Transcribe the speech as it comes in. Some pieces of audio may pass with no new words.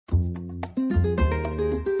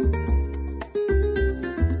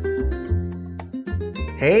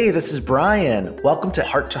Hey, this is Brian. Welcome to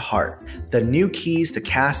Heart, the new keys to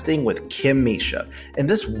casting with Kim Miscia. In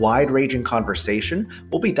this wide-ranging conversation,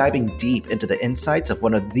 we'll be diving deep into the insights of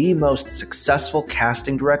one of the most successful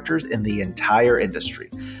casting directors in the entire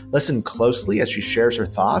industry. Listen closely as she shares her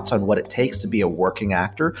thoughts on what it takes to be a working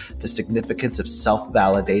actor, the significance of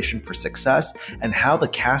self-validation for success, and how the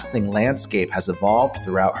casting landscape has evolved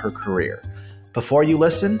throughout her career. Before you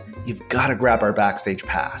listen, you've got to grab our Backstage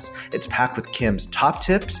Pass. It's packed with Kim's top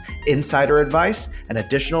tips, insider advice, and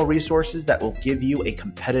additional resources that will give you a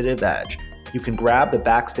competitive edge. You can grab the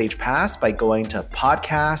Backstage Pass by going to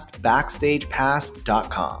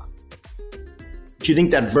podcastbackstagepass.com. Do you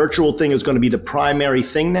think that virtual thing is going to be the primary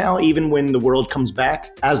thing now, even when the world comes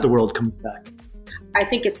back, as the world comes back? I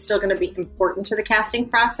think it's still going to be important to the casting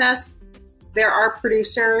process. There are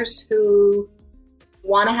producers who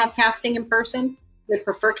want to have casting in person. They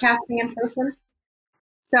prefer casting in person.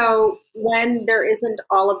 So when there isn't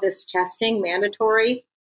all of this testing mandatory,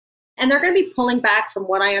 and they're going to be pulling back from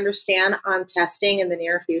what I understand on testing in the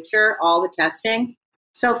near future, all the testing.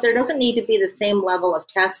 So if there doesn't need to be the same level of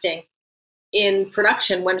testing in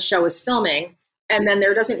production when a show is filming, and then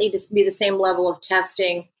there doesn't need to be the same level of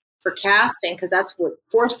testing for casting, because that's what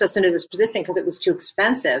forced us into this position, because it was too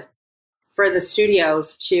expensive for the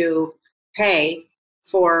studios to pay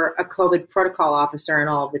for a COVID protocol officer and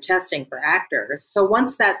all of the testing for actors. So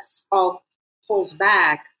once that's all pulls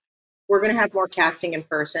back, we're going to have more casting in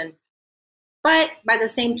person. But by the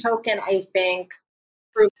same token, I think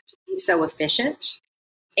proved to be so efficient.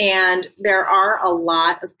 And there are a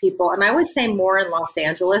lot of people, and I would say more in Los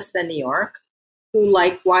Angeles than New York, who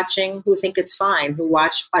like watching, who think it's fine, who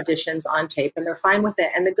watch auditions on tape and they're fine with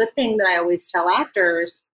it. And the good thing that I always tell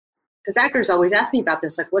actors, because actors always ask me about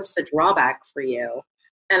this, like, what's the drawback for you?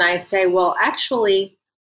 And I say, well, actually,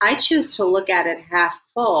 I choose to look at it half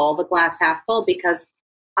full, the glass half full, because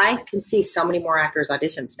I can see so many more actors'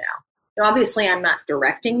 auditions now. Now, obviously, I'm not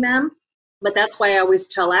directing them, but that's why I always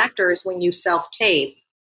tell actors when you self-tape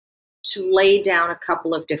to lay down a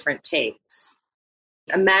couple of different takes.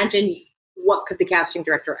 Imagine, what could the casting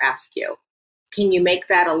director ask you? Can you make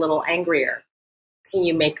that a little angrier? Can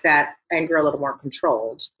you make that anger a little more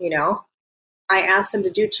controlled? You know, I asked them to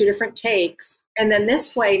do 2 different takes. And then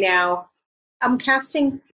this way now, I'm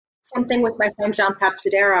casting something with my friend John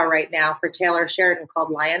Papsadera right now for Taylor Sheridan called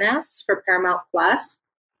Lioness for Paramount Plus.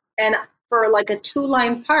 And for like a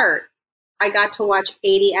 2-line part, I got to watch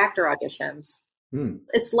 80 actor auditions.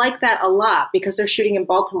 It's like that a lot because they're shooting in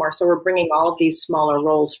Baltimore. So we're bringing all of these smaller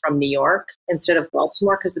roles from New York instead of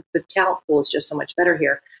Baltimore because the talent pool is just so much better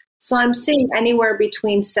here. So I'm seeing anywhere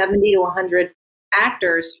between 70 to 100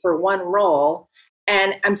 actors for one role.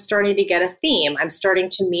 And I'm starting to get a theme. I'm starting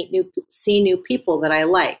to see new people that I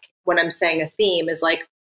like. When I'm saying a theme is like,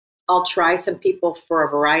 I'll try some people for a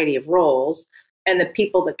variety of roles. And the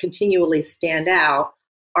people that continually stand out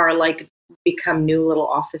are like, become new little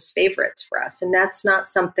office favorites for us. And that's not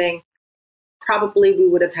something probably we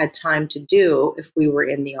would have had time to do if we were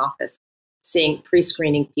in the office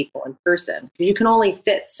pre-screening people in person. Because you can only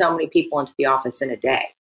fit so many people into the office in a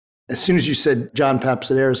day. As soon as you said John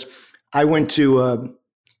Papsadera's, I went to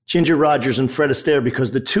Ginger Rogers and Fred Astaire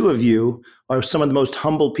because the two of you are some of the most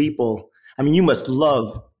humble people. I mean, you must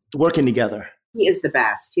love working together. He is the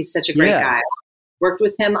best. He's such a great guy. Worked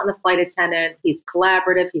with him on The Flight Attendant. He's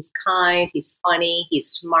collaborative. He's kind. He's funny. He's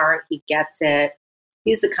smart. He gets it.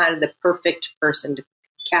 He's the perfect person,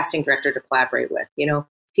 casting director to collaborate with. You know,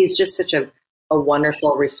 he's just such a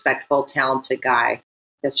wonderful, respectful, talented guy.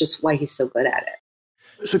 That's just why he's so good at it.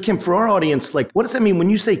 So Kim, for our audience, like, what does that mean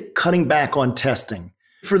when you say cutting back on testing?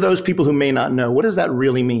 For those people who may not know, what does that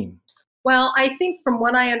really mean? Well, I think from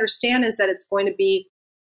what I understand is that it's going to be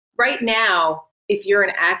right now, if you're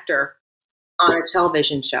an actor on a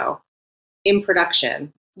television show in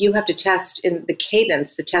production, you have to test in the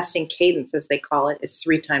cadence, the testing cadence, as they call it, is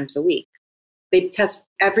 3 times a week. They test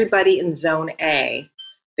everybody in zone A,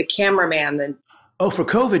 the cameraman. Oh, for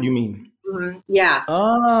COVID, you mean? Mm-hmm. Yeah.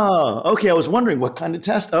 Oh, okay. I was wondering what kind of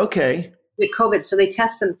test. Okay. The COVID. So they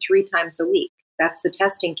test them 3 times a week. That's the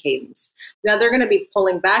testing cadence. Now they're going to be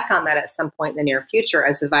pulling back on that at some point in the near future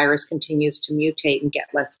as the virus continues to mutate and get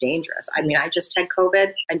less dangerous. I mean, I just had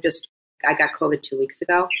COVID. I got COVID 2 weeks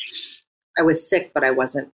ago. I was sick, but I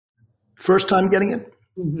wasn't. First time getting it?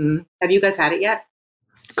 Mm-hmm. Have you guys had it yet?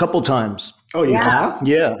 A couple times. Oh, you have?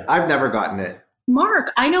 Yeah. I've never gotten it.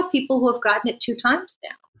 Mark, I know people who have gotten it 2 times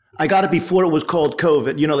now. I got it before it was called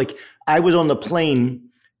COVID. You know, like I was on the plane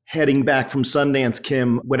heading back from Sundance,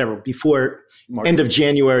 Kim, before March. End of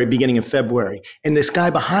January, beginning of February. And this guy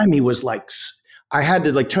behind me was like, I had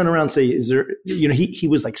to like turn around and say, is there, he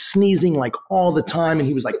was like sneezing like all the time and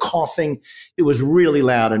he was like coughing. It was really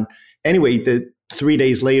loud. And anyway, 3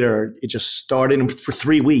 days later, it just started. And for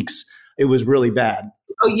 3 weeks, it was really bad.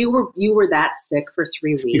 Oh, you were that sick for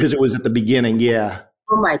 3 weeks? Because it was at the beginning. Yeah.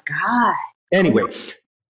 Oh my God. Anyway,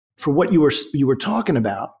 for what you were talking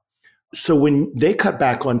about. So when they cut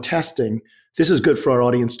back on testing, this is good for our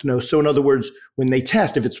audience to know. So in other words, when they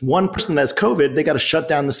test, if it's one person that has COVID, they got to shut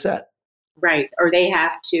down the set. Right. Or they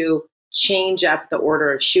have to change up the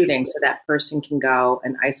order of shooting so that person can go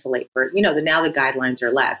and isolate for, now the guidelines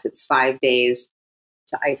are less. It's 5 days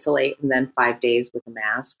to isolate and then 5 days with a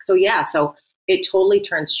mask. So so it totally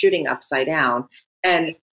turns shooting upside down.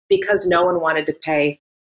 And because no one wanted to pay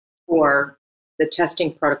for the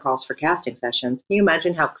testing protocols for casting sessions, can you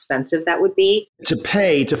imagine how expensive that would be? To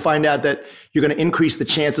pay to find out that you're going to increase the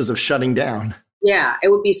chances of shutting down. Yeah, it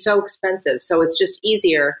would be so expensive. So it's just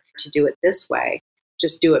easier to do it this way.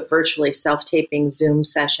 Just do it virtually, self-taping Zoom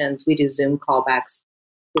sessions. We do Zoom callbacks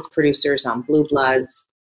with producers on Blue Bloods.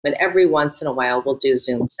 And every once in a while, we'll do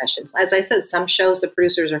Zoom sessions. As I said, some shows, the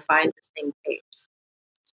producers are fine with seeing tapes.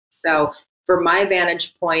 So from my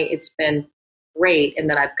vantage point, it's been great in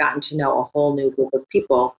that I've gotten to know a whole new group of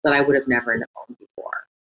people that I would have never known before,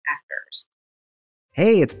 actors.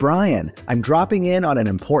 Hey, it's Brian. I'm dropping in on an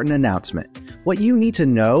important announcement. What you need to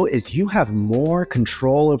know is you have more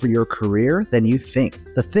control over your career than you think.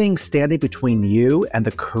 The thing standing between you and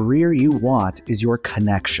the career you want is your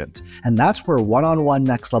connections. And that's where One-on-One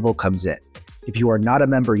Next Level comes in. If you are not a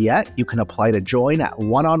member yet, you can apply to join at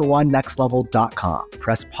oneononenextlevel.com.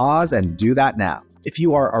 Press pause and do that now. If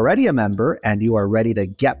you are already a member and you are ready to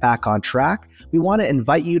get back on track, we want to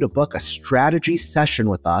invite you to book a strategy session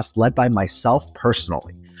with us led by myself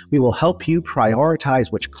personally. We will help you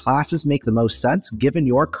prioritize which classes make the most sense given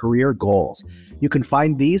your career goals. You can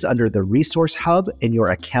find these under the Resource Hub in your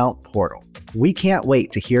account portal. We can't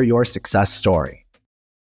wait to hear your success story.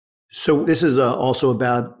 So this is also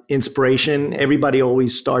about inspiration. Everybody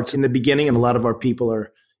always starts in the beginning, and a lot of our people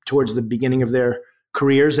are towards the beginning of their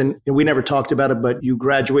careers. And we never talked about it, but you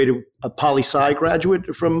graduated a poli-sci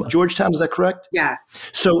graduate from Georgetown. Is that correct? Yes.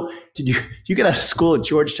 So did you get out of school at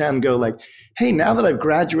Georgetown and go like, hey, now that I've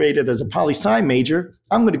graduated as a poli-sci major,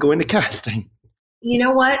 I'm going to go into casting? You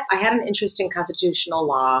know what? I had an interest in constitutional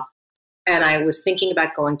law, and I was thinking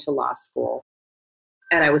about going to law school.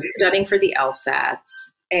 And I was studying for the LSATs,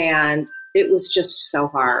 and it was just so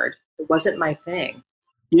hard. It wasn't my thing.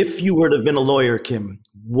 If you were to have been a lawyer, Kim,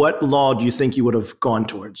 what law do you think you would have gone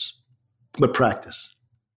towards? What practice?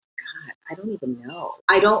 God, I don't even know.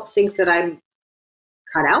 I don't think that I'm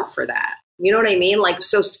cut out for that. You know what I mean? Like,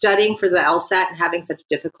 so studying for the LSAT and having such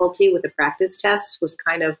difficulty with the practice tests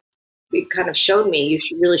it kind of showed me you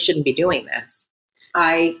really shouldn't be doing this.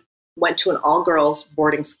 I went to an all-girls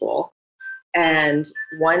boarding school, and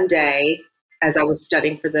one day, as I was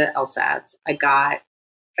studying for the LSATs, I got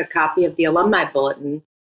a copy of the alumni bulletin,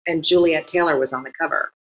 and Juliet Taylor was on the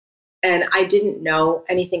cover. And I didn't know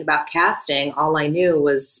anything about casting. All I knew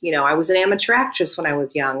was, I was an amateur actress when I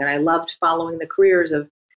was young, and I loved following the careers of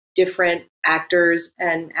different actors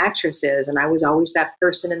and actresses. And I was always that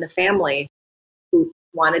person in the family who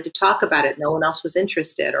wanted to talk about it. No one else was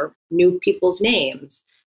interested or knew people's names.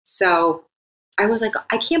 So I was like,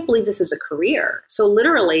 I can't believe this is a career. So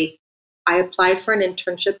literally, I applied for an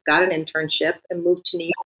internship, got an internship, and moved to New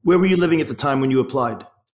York. Where were you living at the time when you applied?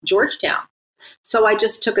 Georgetown. So I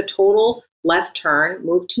just took a total left turn,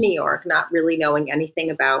 moved to New York, not really knowing anything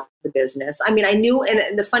about the business. I mean, I knew,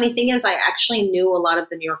 and the funny thing is I actually knew a lot of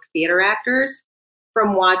the New York theater actors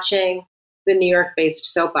from watching the New York-based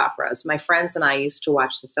soap operas. My friends and I used to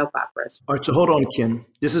watch the soap operas. All right, so hold on, Kim.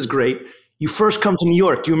 This is great. You first come to New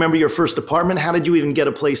York. Do you remember your first apartment? How did you even get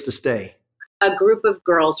a place to stay? A group of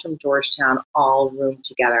girls from Georgetown all roomed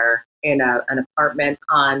together in an apartment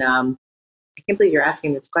on, I can't believe you're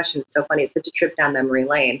asking this question. It's so funny. It's such a trip down memory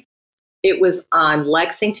lane. It was on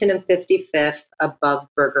Lexington and 55th above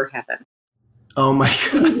Burger Heaven. Oh my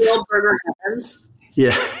God. Real Burger Heavens.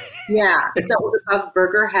 Yeah. Yeah. So it was above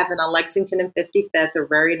Burger Heaven on Lexington and 55th. A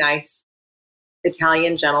very nice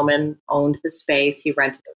Italian gentleman owned the space. He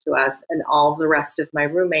rented it to us. And all the rest of my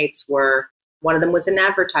roommates one of them was in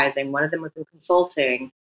advertising. One of them was in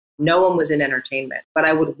consulting. No one was in entertainment. But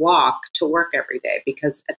I would walk to work every day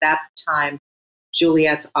because at that time,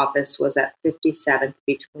 Juliet's office was at 57th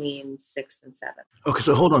between 6th and 7th. Okay,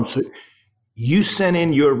 so hold on. So you sent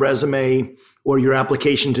in your resume or your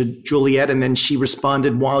application to Juliet, and then she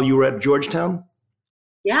responded while you were at Georgetown?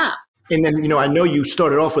 Yeah. And then, I know you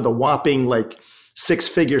started off with a whopping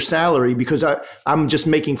 6-figure salary because I'm just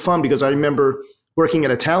making fun because I remember working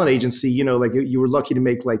at a talent agency, like you were lucky to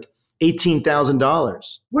make like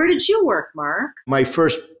 $18,000. Where did you work, Mark? My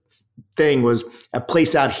first thing was a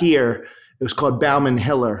place out here. It was called Bauman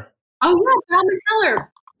Hiller. Oh, yeah, Bauman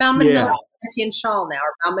Hiller. Bauman Yeah. Hiller and Shawl now,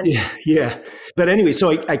 or Bauman. Yeah. But anyway, so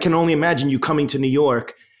I can only imagine you coming to New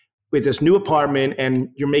York with this new apartment and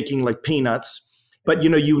you're making like peanuts, but you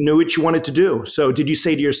knew what you wanted to do. So did you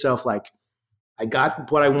say to yourself, like, I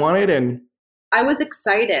got what I wanted? And I was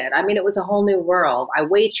excited. I mean, it was a whole new world. I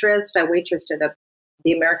waitressed at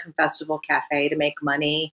the American Festival Cafe to make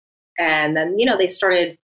money. And then, they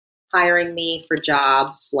started hiring me for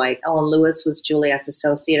jobs. Like Ellen Lewis was Juliet's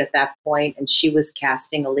associate at that point, and she was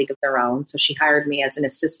casting A League of Their Own. So she hired me as an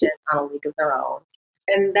assistant on A League of Their Own.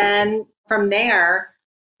 And then from there,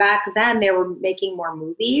 back then they were making more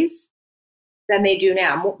movies than they do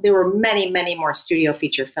now. There were many, many more studio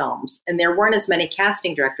feature films, and there weren't as many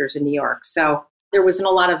casting directors in New York. So there wasn't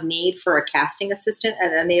a lot of need for a casting assistant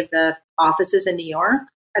at any of the offices in New York.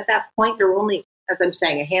 At that point, there were only, as I'm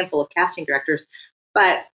saying, a handful of casting directors,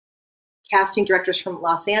 but casting directors from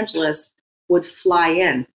Los Angeles would fly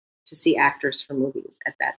in to see actors for movies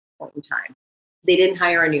at that point in time. They didn't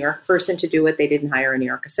hire a New York person to do it. They didn't hire a New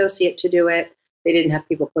York associate to do it. They didn't have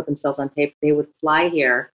people put themselves on tape. They would fly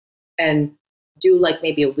here and do like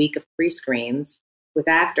maybe a week of pre-screens with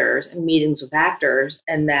actors and meetings with actors.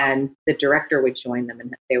 And then the director would join them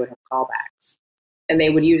and they would have callbacks. And they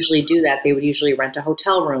would usually do that. They would usually rent a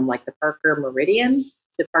hotel room like the Parker Meridian.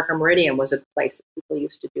 The Parker Meridian was a place that people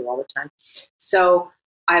used to do all the time. So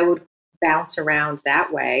I would bounce around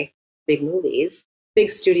that way, big movies,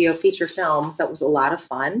 big studio feature films. That was a lot of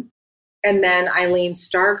fun. And then Eileen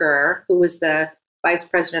Starger, who was the vice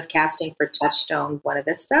president of casting for Touchstone Buena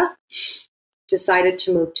Vista, decided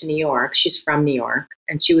to move to New York. She's from New York,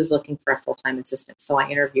 and she was looking for a full-time assistant. So I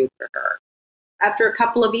interviewed for her. After a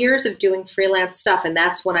couple of years of doing freelance stuff, and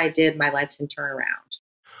that's when I did My Life's in Turnaround.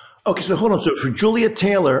 Okay, so hold on. So for Julia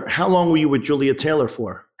Taylor, how long were you with Julia Taylor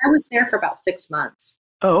for? I was there for about 6 months.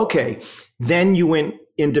 Oh, okay. Then you went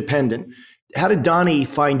independent. How did Donnie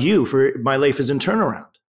find you for My Life is in Turnaround?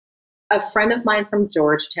 A friend of mine from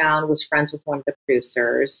Georgetown was friends with one of the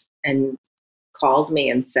producers and called me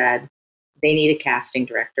and said, they need a casting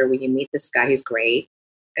director. Will you meet this guy? He's great.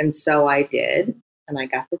 And so I did, and I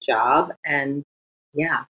got the job. And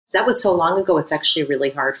yeah, that was so long ago. It's actually really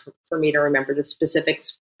hard for me to remember the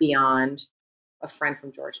specifics beyond a friend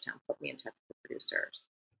from Georgetown put me in touch with the producers.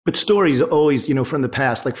 But stories always, from the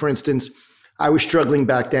past. Like, for instance, I was struggling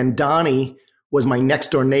back then. Donnie was my next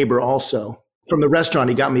door neighbor also. From the restaurant,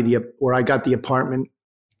 I got the apartment,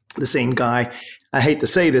 the same guy. I hate to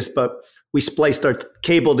say this, but we spliced our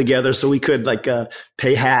cable together so we could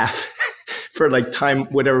pay half for time,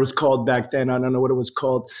 whatever it was called back then. I don't know what it was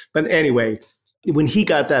called. But anyway, when he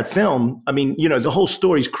got that film, I mean, the whole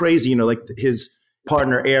story's crazy, his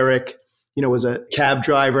partner, Eric, was a cab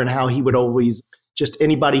driver, and how he would always just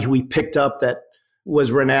anybody who he picked up that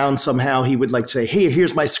was renowned somehow, he would say, hey,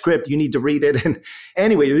 here's my script. You need to read it. And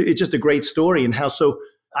anyway, it's just a great story. And how, so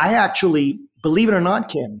I actually, believe it or not,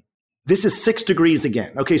 Kim, this is 6 Degrees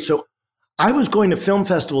again. Okay. So I was going to film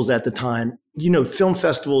festivals at the time. Film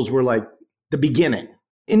festivals were like the beginning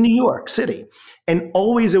in New York City. And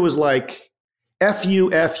always it was like, F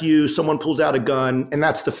you, someone pulls out a gun, and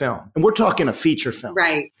that's the film. And we're talking a feature film.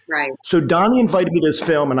 Right. So Donnie invited me to this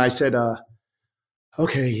film, and I said,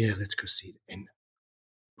 okay, yeah, let's go see it. And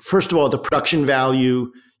first of all, the production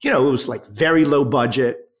value, it was very low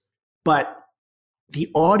budget, but the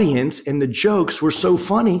audience and the jokes were so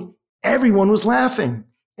funny. Everyone was laughing.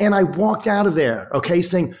 And I walked out of there, okay,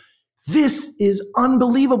 saying, this is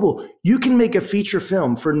unbelievable. You can make a feature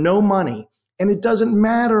film for no money. And it doesn't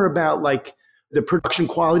matter about the production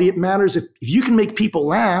quality. It matters if you can make people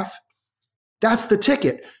laugh, that's the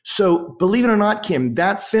ticket. So believe it or not, Kim,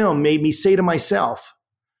 that film made me say to myself,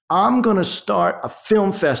 I'm going to start a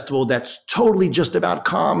film festival that's totally just about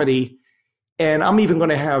comedy. And I'm even going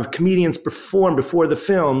to have comedians perform before the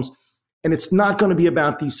films. And it's not going to be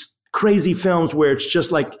about these crazy films where it's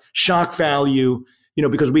just like shock value,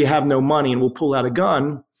 because we have no money and we'll pull out a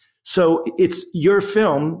gun. So it's your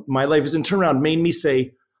film, My Life is in Turnaround, made me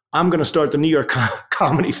say, I'm going to start the New York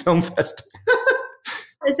Comedy Film Festival.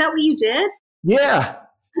 Is that what you did? Yeah.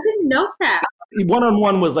 I didn't know that.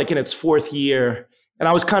 One-on-One was in its 4th year. And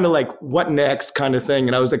I was kind of what next kind of thing.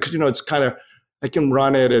 And I was because, it's kind of, I can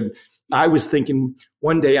run it. And I was thinking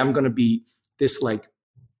one day I'm going to be this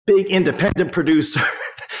big independent producer.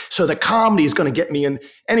 So the comedy is going to get me in.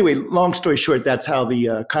 Anyway, long story short, that's how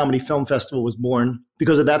the Comedy Film Festival was born,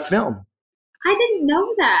 because of that film. I didn't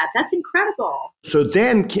know that. That's incredible. So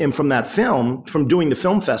then, Kim, from that film, from doing the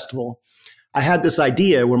film festival, I had this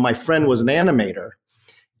idea where my friend was an animator,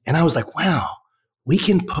 and I was like, wow, we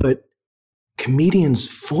can put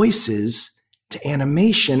comedians' voices to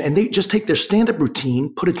animation, and they just take their stand-up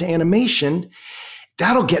routine, put it to animation.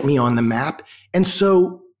 That'll get me on the map. And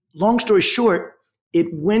so, long story short, it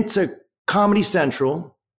went to Comedy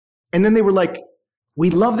Central, and then they were like, we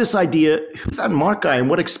love this idea. Who's that Mark guy, and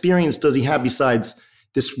what experience does he have besides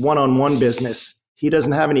this one-on-one business? He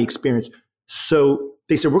doesn't have any experience. So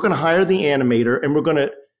they said, we're going to hire the animator, and we're going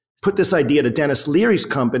to put this idea to Dennis Leary's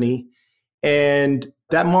company. And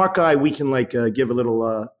that Mark guy, we can give a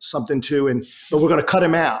little something to, but we're going to cut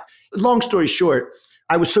him out. Long story short,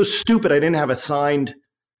 I was so stupid I didn't have a signed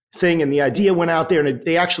thing, and the idea went out there, and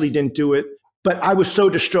they actually didn't do it. But I was so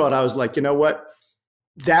distraught. I was like, you know what?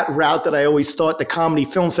 That route that I always thought the Comedy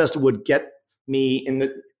Film Festival would get me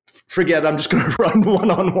forget, I'm just going to run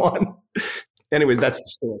one-on-one. Anyways, that's the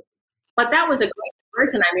story. But that was a great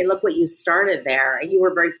version. I mean, look what you started there. You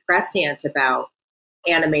were very prescient about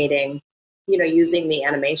animating, using the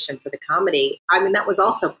animation for the comedy. I mean, that was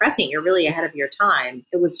also prescient. You're really ahead of your time.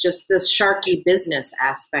 It was just this sharky business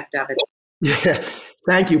aspect of it. Yeah,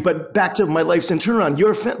 thank you. But back to My Life's in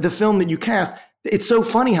Turnaround, the film that you cast, it's so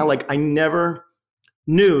funny how I never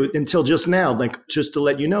knew until just now, just to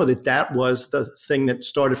let you know that was the thing that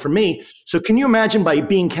started for me. So can you imagine by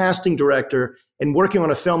being casting director and working on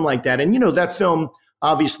a film like that? And that film,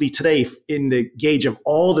 obviously today in the gauge of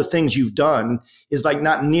all the things you've done is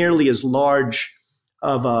not nearly as large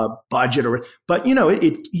of a budget but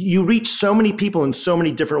you reach so many people in so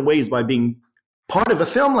many different ways by being part of a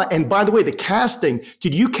film. And by the way, the casting,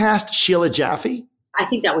 did you cast Sheila Jaffe? I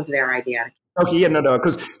think that was their idea. Okay, yeah, no,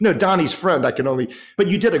 because Donnie's friend, but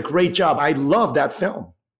you did a great job. I love that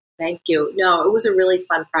film. Thank you. No, it was a really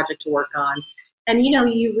fun project to work on. And,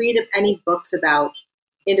 you read any books about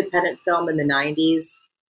independent film in the 90s,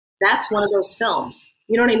 that's one of those films.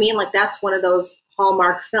 You know what I mean? That's one of those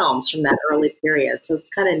hallmark films from that early period. So it's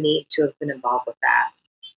kind of neat to have been involved with that.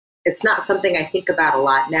 It's not something I think about a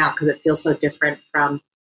lot now because it feels so different from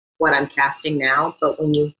what I'm casting now. But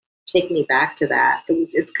when you take me back to that,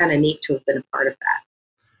 it's kind of neat to have been a part of that.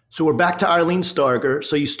 So we're back to Eileen Starger.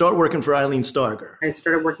 So you start working for Eileen Starger. I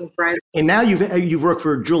started working for Eileen. And now you've worked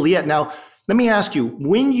for Juliet. Now, let me ask you,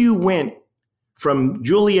 when you went from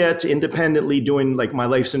Juliet to independently doing My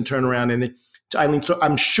Life's in Turnaround and to Eileen,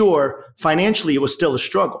 I'm sure financially it was still a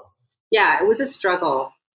struggle. Yeah, it was a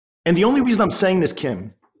struggle. And the only reason I'm saying this,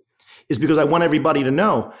 Kim, is because I want everybody to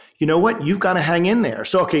know, you know what, you've got to hang in there.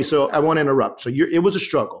 So I won't interrupt. So it was a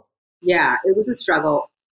struggle. Yeah, it was a struggle.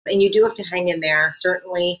 And you do have to hang in there,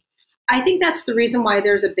 certainly. I think that's the reason why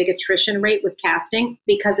there's a big attrition rate with casting,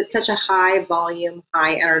 because it's such a high volume,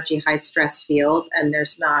 high energy, high stress field, and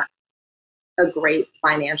there's not a great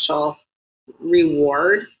financial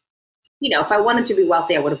reward. If I wanted to be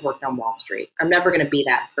wealthy, I would have worked on Wall Street. I'm never going to be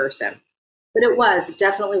that person. But it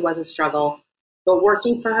definitely was a struggle. But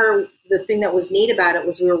working for her, the thing that was neat about it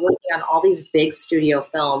was we were working on all these big studio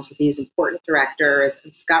films with these important directors,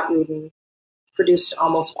 and Scott Rudin produced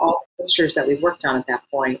almost all the pictures that we worked on at that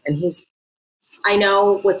point. And I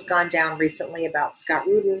know what's gone down recently about Scott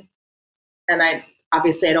Rudin, and I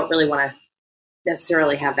don't really want to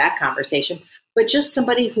necessarily have that conversation, but just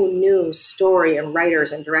somebody who knew story and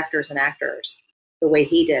writers and directors and actors the way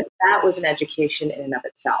he did, that was an education in and of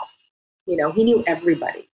itself. He knew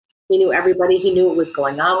everybody. He knew everybody. He knew what was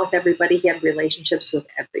going on with everybody. He had relationships with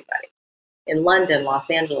everybody in London, Los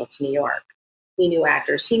Angeles, New York. He knew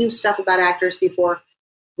actors. He knew stuff about actors before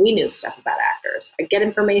we knew stuff about actors. I get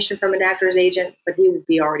information from an actor's agent, but he would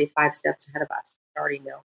be already 5 steps ahead of us. He already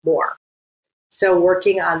knew more. So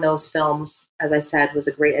working on those films, as I said, was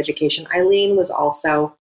a great education. Eileen was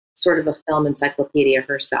also sort of a film encyclopedia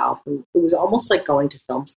herself. And it was almost like going to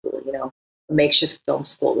film school, a makeshift film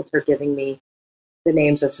school with her giving me the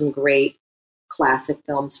names of some great classic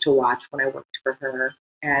films to watch when I worked for her.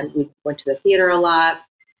 And we went to the theater a lot.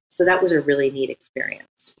 So that was a really neat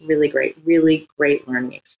experience. Really great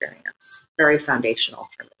learning experience. Very foundational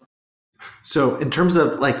for me. So in terms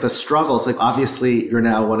of the struggles, obviously you're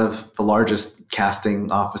now one of the largest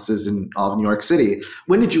casting offices in all of New York City.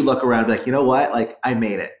 When did you look around and be like, you know what, I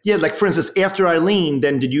made it? Yeah, for instance, after Eileen,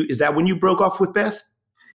 then is that when you broke off with Beth?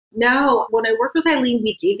 No, when I worked with Eileen,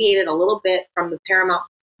 we deviated a little bit from the Paramount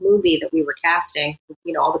movie that we were casting,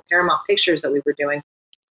 all the Paramount pictures that we were doing.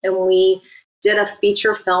 And we did a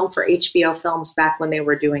feature film for HBO Films back when they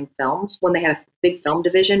were doing films, when they had a big film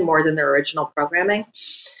division more than their original programming.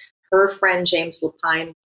 Her friend, James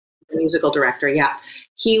Lapine, the musical director,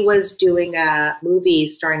 he was doing a movie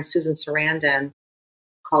starring Susan Sarandon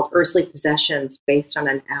called Earthly Possessions, based on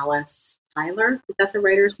an Alice Tyler. Is that the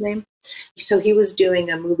writer's name? So he was doing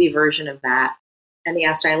a movie version of that. And he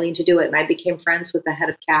asked Eileen to do it. And I became friends with the head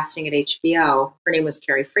of casting at HBO. Her name was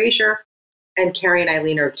Carrie Fraser. And Carrie and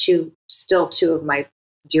Eileen are still two of my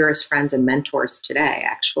dearest friends and mentors today,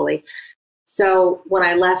 actually. So when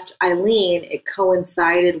I left Eileen, it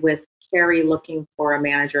coincided with Carrie looking for a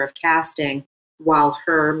manager of casting while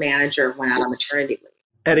her manager went out on maternity leave.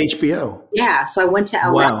 At HBO? Yeah. So I went to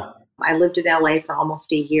LA. Wow. I lived in LA for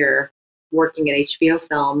almost a year working at HBO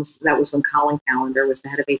Films. That was when Colin Callender was the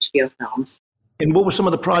head of HBO Films. And what were some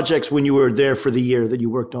of the projects when you were there for the year that you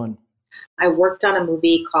worked on? I worked on a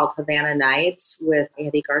movie called Havana Nights with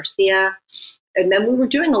Andy Garcia. And then we were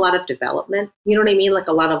doing a lot of development, you know what I mean? Like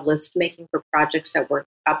a lot of list making for projects that were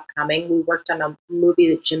upcoming. We worked on a movie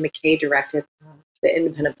that Jim McKay directed, the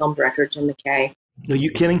independent film director, Jim McKay. Are you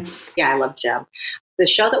kidding? Yeah, I love Jim. The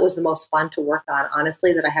show that was the most fun to work on,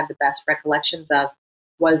 honestly, that I have the best recollections of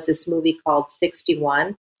was this movie called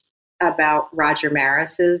 61 about Roger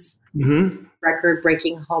Maris's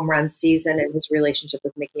record-breaking home run season and his relationship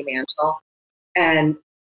with Mickey Mantle. And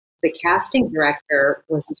the casting director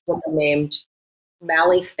was this woman named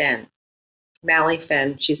Mally Finn. Mally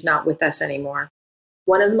Finn, she's not with us anymore.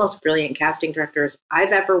 One of the most brilliant casting directors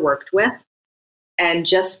I've ever worked with, and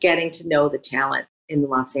just getting to know the talent in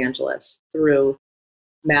Los Angeles through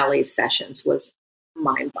Mally's sessions was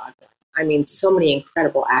mind-boggling. I mean, so many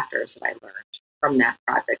incredible actors that I learned from that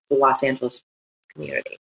project, the Los Angeles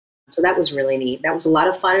community. So that was really neat. That was a lot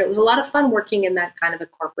of fun. It was a lot of fun working in that kind of a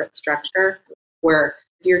corporate structure where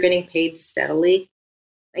you're getting paid steadily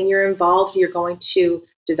and you're involved. You're going to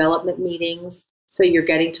development meetings. So you're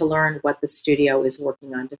getting to learn what the studio is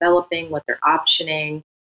working on developing, what they're optioning,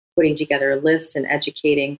 putting together lists and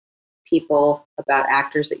educating people about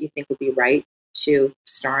actors that you think would be right to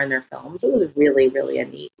star in their films. It was really, really a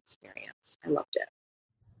neat experience. I loved it.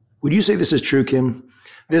 Would you say this is true, Kim?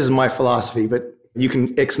 This is my philosophy, but you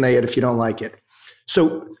can ixnay it if you don't like it.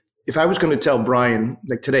 So if I was going to tell Brian,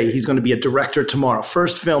 like today, he's going to be a director tomorrow,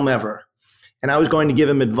 first film ever, and I was going to give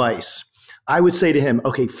him advice, I would say to him,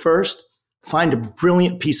 okay, first, find a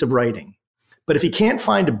brilliant piece of writing. But if he can't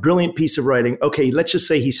find a brilliant piece of writing, okay, let's just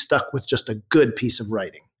say he's stuck with just a good piece of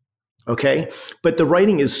writing. Okay. But the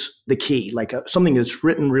writing is the key, like something that's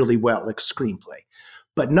written really well, like a screenplay.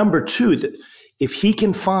 But number two, that if he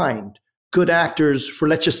can find good actors for,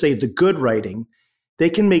 let's just say, the good writing, they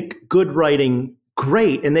can make good writing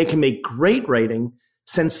great and they can make great writing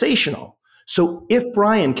sensational. So if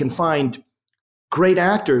Brian can find great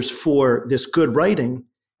actors for this good writing,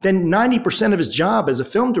 then 90% of his job as a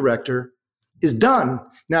film director is done.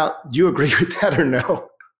 Now, do you agree with that or no?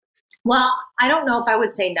 Well, I don't know if I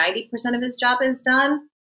would say 90% of his job is done,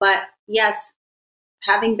 but yes,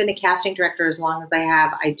 having been a casting director as long as I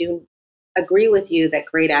have, I do agree with you that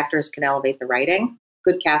great actors can elevate the writing.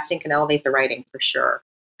 Good casting can elevate the writing for sure.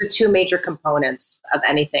 The two major components of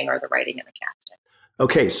anything are the writing and the casting.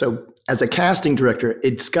 Okay, so as a casting director,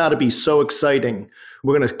 it's got to be so exciting.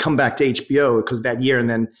 We're going to come back to HBO because that year and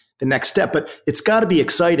then the next step, but it's got to be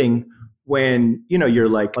exciting when, you know, you're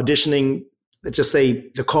like auditioning, let's just say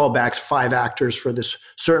the callbacks, 5 actors for this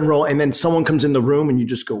certain role, and then someone comes in the room and you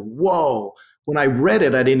just go, whoa. When I read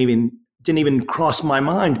it, I didn't even cross my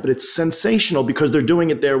mind, but it's sensational because they're doing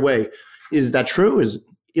it their way. Is that true?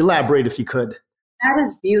 Elaborate if you could. That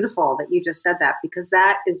is beautiful that you just said that, because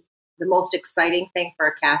that is the most exciting thing for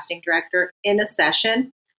a casting director in a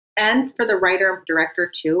session, and for the writer and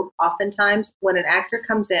director too. Oftentimes when an actor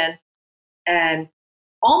comes in and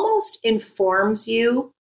almost informs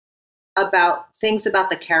you about things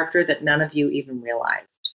about the character that none of you even realized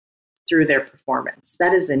through their performance.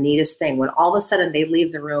 That is the neatest thing. When all of a sudden they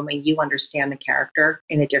leave the room and you understand the character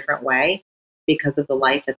in a different way because of the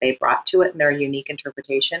life that they brought to it and their unique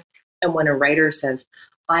interpretation. And when a writer says,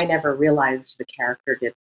 I never realized the character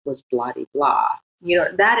was blah, blah, you know,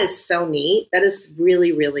 that is so neat. That is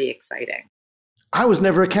really, really exciting. I was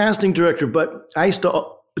never a casting director, but I used to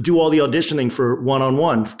do all the auditioning for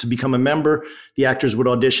one-on-one to become a member. The actors would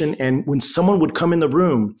audition. And when someone would come in the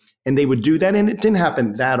room and they would do that, and it didn't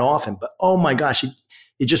happen that often, but oh my gosh,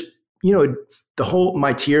 it just, you know,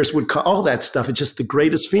 my tears would come, all that stuff. It's just the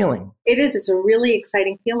greatest feeling. It is. It's a really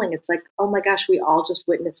exciting feeling. It's like, oh my gosh, we all just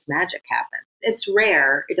witnessed magic happen. It's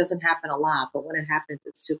rare. It doesn't happen a lot, but when it happens,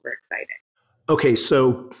 it's super exciting. Okay.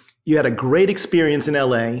 So you had a great experience in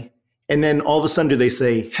LA. And then all of a sudden do they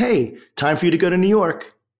say, hey, time for you to go to New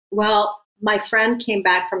York? Well, my friend came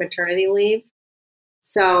back from maternity leave,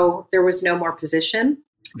 so there was no more position.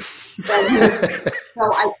 So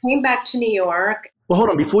I came back to New York. Well, hold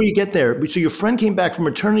on. Before you get there, so your friend came back from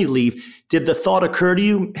maternity leave. Did the thought occur to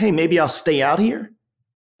you, hey, maybe I'll stay out here?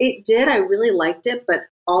 It did. I really liked it, but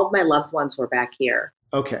all of my loved ones were back here.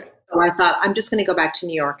 Okay. So I thought, I'm just going to go back to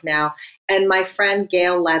New York now. And my friend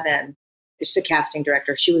Gail Levin, she's a casting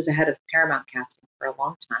director. She was the head of Paramount casting for a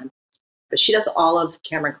long time, but she does all of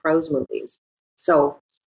Cameron Crowe's movies. So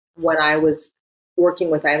when I was working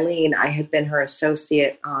with Eileen, I had been her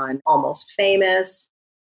associate on Almost Famous,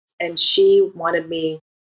 and she wanted me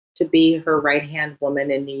to be her right-hand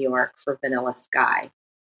woman in New York for Vanilla Sky.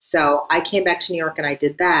 So I came back to New York and I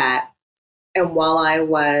did that. And while I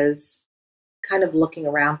was kind of looking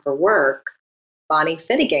around for work, Bonnie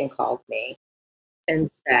Finnegan called me and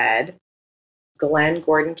said, Glenn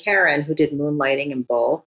Gordon Caron, who did Moonlighting and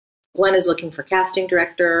Bull, Glenn is looking for casting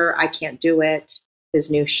director. I can't do it. His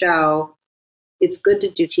new show. It's good to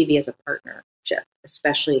do TV as a partnership,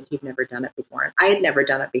 especially if you've never done it before. And I had never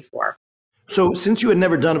done it before. So since you had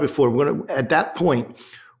never done it before, at that point,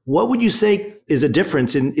 what would you say is a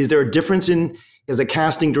difference is there a difference in as a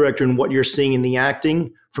casting director in what you're seeing in the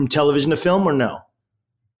acting from television to film or no?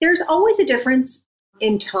 There's always a difference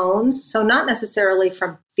in tones. So not necessarily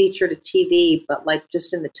from feature to TV, but like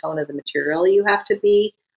just in the tone of the material you have to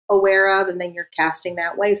be aware of, and then you're casting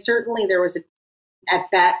that way. Certainly at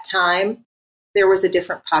that time, there was a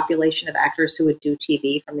different population of actors who would do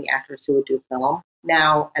TV from the actors who would do film.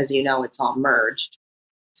 Now, as you know, it's all merged.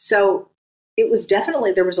 So it was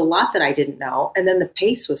definitely, there was a lot that I didn't know. And then the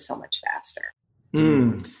pace was so much faster.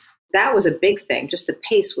 That was a big thing. Just the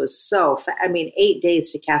pace was 8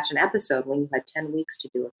 days to cast an episode when you had 10 weeks to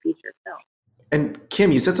do a feature film. And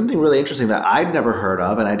Kim, you said something really interesting that I'd never heard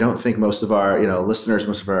of, and I don't think most of our listeners,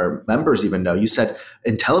 most of our members even know. You said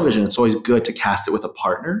in television, it's always good to cast it with a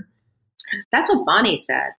partner. That's what Bonnie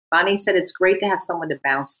said. Bonnie said it's great to have someone to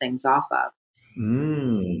bounce things off of.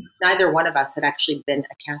 Neither one of us had actually been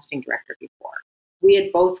a casting director before. We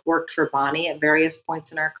had both worked for Bonnie at various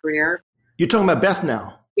points in our career. You're talking about Beth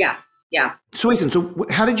now? Yeah. So listen, so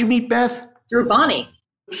how did you meet Beth? Through Bonnie.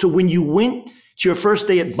 So when you went to your first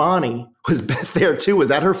day at Bonnie, was Beth there too? Was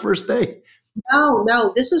that her first day?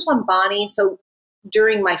 No. This was when Bonnie, so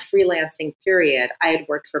during my freelancing period, I had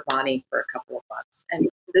worked for Bonnie for a couple of months. And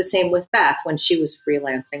the same with Beth, when she was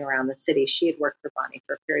freelancing around the city, she had worked for Bonnie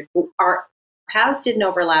for a period. Our paths didn't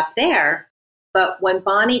overlap there, but when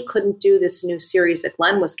Bonnie couldn't do this new series that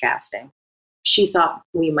Glenn was casting, she thought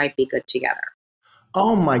we might be good together.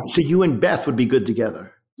 Oh my, so you and Beth would be good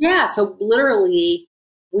together. Yeah, so literally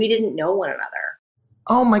we didn't know one another.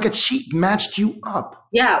 Oh my God, she matched you up.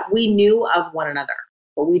 Yeah, we knew of one another,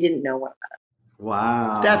 but we didn't know one another.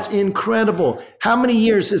 Wow. That's incredible. How many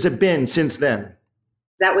years has it been since then?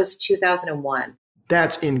 That was 2001.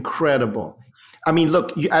 That's incredible. I mean,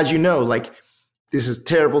 look, as you know, this is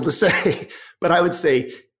terrible to say, but I would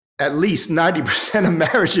say at least 90% of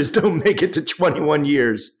marriages don't make it to 21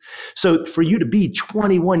 years. So for you to be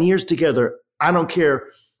 21 years together, I don't care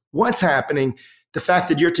what's happening. The fact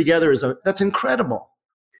that you're together that's incredible.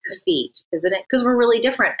 It's a feat, isn't it? Because we're really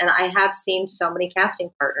different. And I have seen so many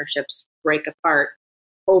casting partnerships break apart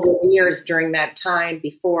over the years during that time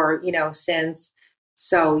before, since.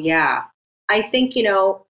 So, yeah, I think,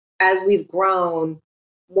 as we've grown,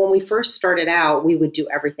 when we first started out, we would do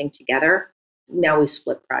everything together. Now we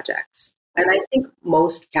split projects. And I think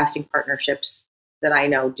most casting partnerships that I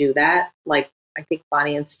know do that. Like, I think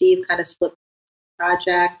Bonnie and Steve kind of split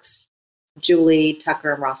projects. Julie,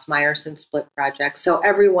 Tucker, and Ross Meyerson split projects. So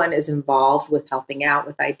everyone is involved with helping out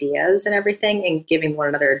with ideas and everything and giving one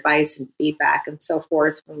another advice and feedback and so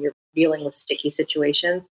forth when you're dealing with sticky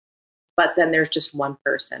situations. But then there's just one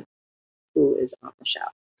person who is on the show.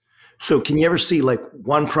 So can you ever see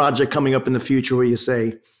one project coming up in the future where you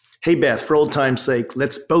say, hey, Beth, for old time's sake,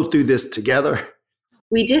 let's both do this together?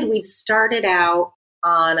 We did. We started out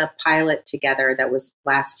on a pilot together that was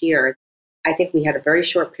last year. I think we had a very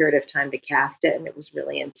short period of time to cast it, and it was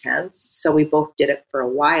really intense. So we both did it for a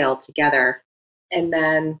while together. And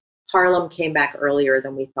then Harlem came back earlier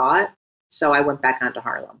than we thought. So I went back onto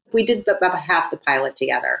Harlem. We did about half the pilot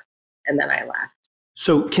together, and then I left.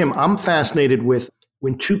 So, Kim, I'm fascinated with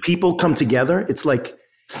when two people come together, it's like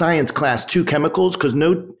science class, two chemicals, because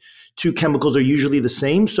no two chemicals are usually the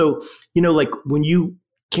same. So, when you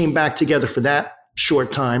came back together for that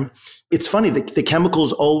short time, it's funny, the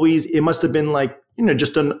chemicals always, it must have been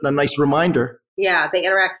just a nice reminder. Yeah, they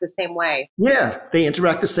interact the same way. Yeah, they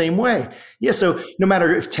interact the same way. Yeah, so no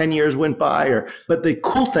matter if 10 years went by but the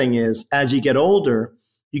cool thing is, as you get older,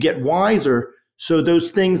 you get wiser. So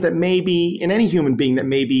those things that maybe in any human being that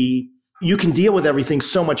maybe you can deal with everything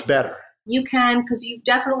so much better. You can, because you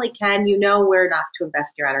definitely can. You know where not to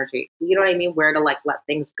invest your energy. You know what I mean? Where to let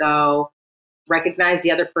things go, recognize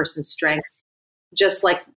the other person's strengths, just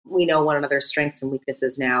like we know one another's strengths and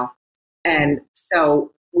weaknesses now. And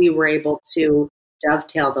so we were able to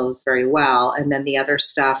dovetail those very well. And then the other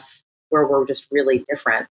stuff where we're just really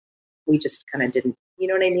different, we just kind of didn't, you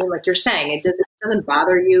know what I mean? Like you're saying, it doesn't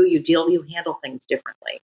bother you. You handle things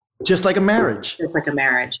differently. Just like a marriage. Just like a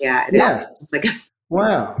marriage. Yeah. Yeah. It's like a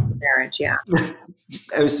Wow. marriage. Yeah.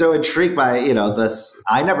 I was so intrigued by, this.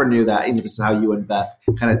 I never knew that. This is how you and Beth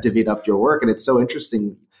kind of divvied up your work. And it's so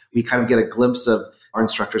interesting. We kind of get a glimpse of our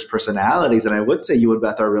instructors' personalities. And I would say you and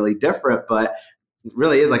Beth are really different, but it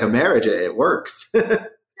really is like a marriage. It works.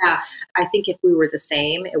 Yeah. I think if we were the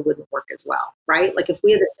same, it wouldn't work as well, right? Like if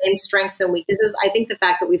we had the same strengths and weaknesses, I think the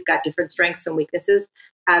fact that we've got different strengths and weaknesses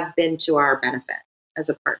have been to our benefit as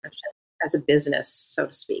a partnership, as a business, so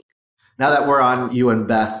to speak. Now that we're on you and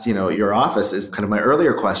Beth's, your office is kind of my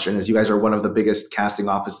earlier question is you guys are one of the biggest casting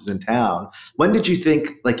offices in town. When did you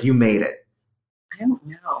think like you made it? I don't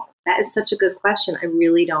know. That is such a good question. I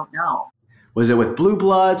really don't know. Was it with Blue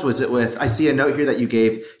Bloods? Was it with, I see a note here that you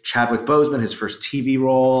gave Chadwick Boseman his first TV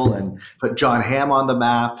role and put John Hamm on the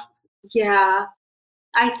map. Yeah.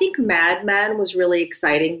 I think Mad Men was really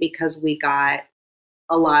exciting because we got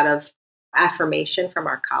a lot of affirmation from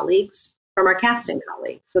our colleagues, from our casting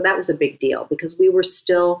colleagues. So that was a big deal because we were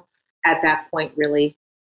still at that point really,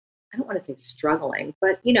 I don't want to say struggling,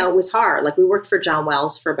 but it was hard. Like we worked for John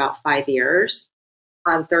Wells for about 5 years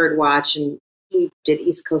on Third Watch, and we did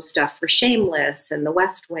East Coast stuff for Shameless and The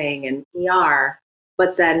West Wing and ER.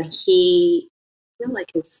 But then I feel like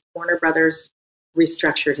his Warner Brothers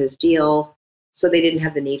restructured his deal, so they didn't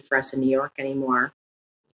have the need for us in New York anymore.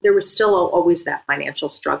 There was still always that financial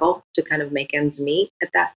struggle to kind of make ends meet at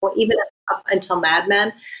that point, even up until Mad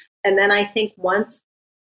Men. And then I think once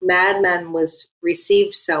Mad Men was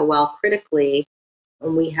received so well critically,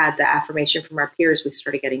 and we had the affirmation from our peers, we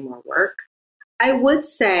started getting more work. I would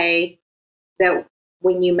say that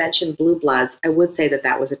when you mentioned Blue Bloods, I would say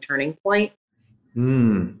that was a turning point.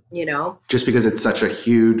 Just because it's such a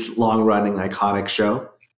huge, long-running, iconic show?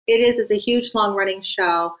 It is. It's a huge, long-running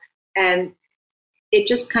show. And it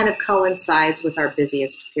just kind of coincides with our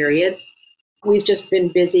busiest period. We've just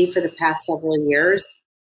been busy for the past several years.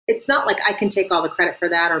 It's not like I can take all the credit for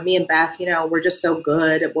that, or me and Beth, we're just so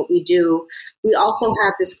good at what we do. We also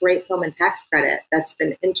have this great film and tax credit that's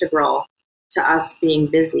been integral to us being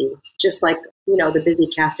busy. Just like, the busy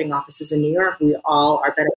casting offices in New York, we all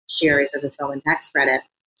are beneficiaries of the film and tax credit.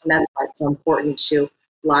 And that's why it's so important to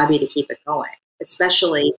lobby to keep it going,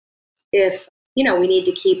 especially if, we need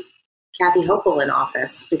to keep Kathy Hochul in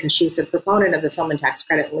office because she's a proponent of the film and tax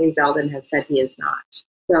credit. Lee Zeldin has said he is not.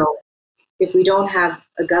 So if we don't have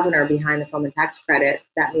a governor behind the film and tax credit,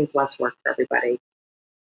 that means less work for everybody.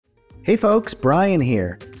 Hey folks, Brian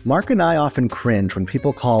here. Mark and I often cringe when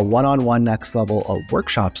people call One-on-One Next Level a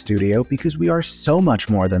workshop studio because we are so much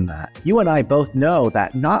more than that. You and I both know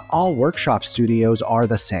that not all workshop studios are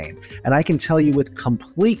the same, and I can tell you with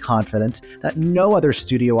complete confidence that no other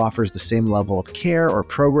studio offers the same level of care or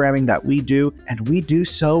programming that we do, and we do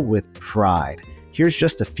so with pride. Here's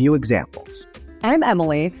just a few examples. I'm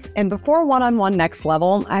Emily, and before One-on-One Next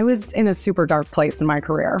Level, I was in a super dark place in my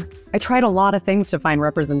career. I tried a lot of things to find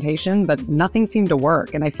representation, but nothing seemed to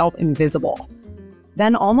work, and I felt invisible.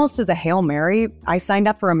 Then, almost as a Hail Mary, I signed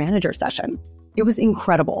up for a manager session. It was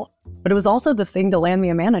incredible, but it was also the thing to land me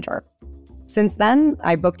a manager. Since then,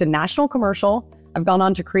 I booked a national commercial, I've gone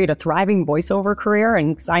on to create a thriving voiceover career,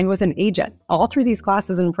 and signed with an agent, all through these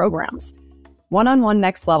classes and programs. One-on-One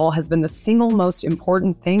Next Level has been the single most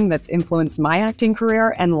important thing that's influenced my acting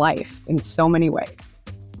career and life in so many ways.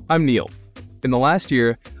 I'm Neil. In the last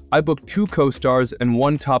year, I booked 2 co-stars and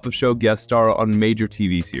 1 top-of-show guest star on major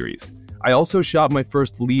TV series. I also shot my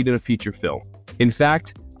first lead in a feature film. In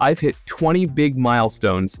fact, I've hit 20 big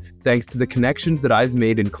milestones thanks to the connections that I've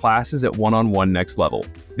made in classes at One-on-One Next Level.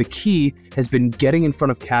 The key has been getting in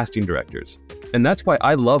front of casting directors. And that's why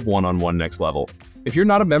I love One-on-One Next Level. If you're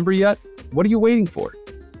not a member yet, what are you waiting for?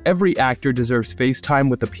 Every actor deserves face time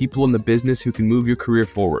with the people in the business who can move your career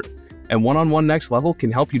forward. And One-on-One Next Level can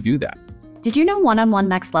help you do that. Did you know One-on-One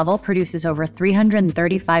Next Level produces over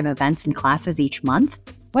 335 events and classes each month?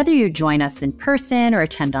 Whether you join us in person or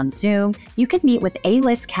attend on Zoom, you can meet with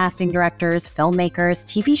A-list casting directors, filmmakers,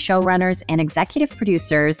 TV showrunners, and executive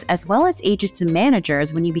producers, as well as agents and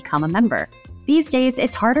managers when you become a member. These days,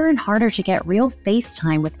 it's harder and harder to get real face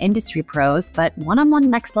time with industry pros, but One-on-One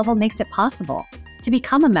Next Level makes it possible. To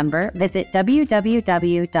become a member, visit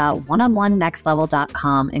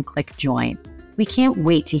www.oneononenextlevel.com and click join. We can't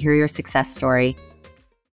wait to hear your success story.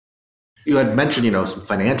 You had mentioned, some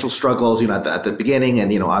financial struggles, at the beginning,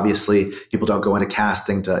 and, obviously people don't go into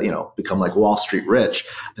casting to, become like Wall Street rich.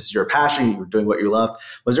 This is your passion. You're doing what you love.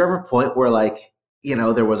 Was there ever a point where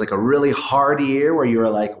there was like a really hard year where you were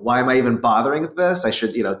like, why am I even bothering with this? I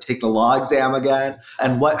should, take the law exam again.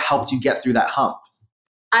 And what helped you get through that hump?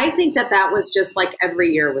 I think that was just like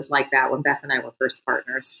every year was like that when Beth and I were first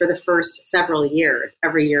partners. For the first several years,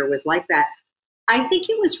 every year was like that. I think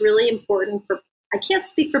it was really important I can't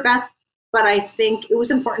speak for Beth, but I think it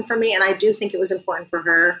was important for me, and I do think it was important for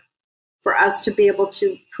her, for us to be able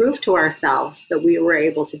to prove to ourselves that we were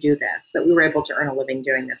able to do this, that we were able to earn a living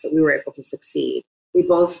doing this, that we were able to succeed. We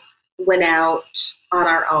both went out on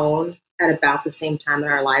our own at about the same time in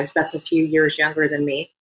our lives. Beth's a few years younger than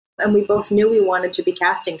me. And we both knew we wanted to be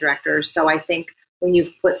casting directors. So I think when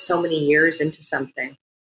you've put so many years into something,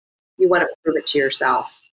 you want to prove it to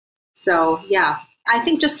yourself. So yeah, I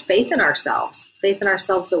think just faith in ourselves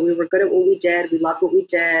that we were good at what we did. We loved what we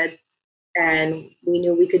did. And we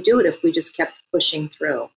knew we could do it if we just kept pushing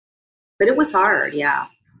through. But it was hard, yeah.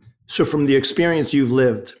 So from the experience you've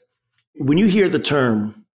lived, when you hear the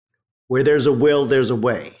term, where there's a will, there's a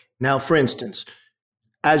way. Now, for instance,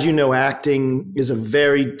 as you know, acting is a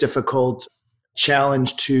very difficult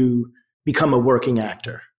challenge to become a working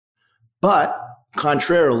actor. But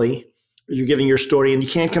contrarily, you're giving your story, and you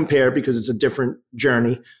can't compare because it's a different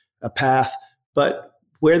journey, a path. But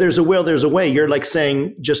where there's a will, there's a way. You're like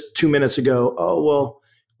saying just 2 minutes ago, oh, well,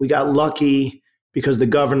 we got lucky because the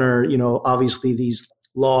governor, obviously these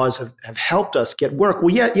laws have helped us get work.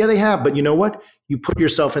 Well, yeah, they have. But you know what? You put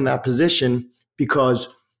yourself in that position because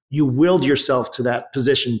you willed yourself to that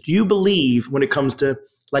position. Do you believe when it comes to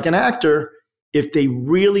like an actor, if they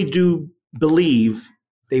really do believe,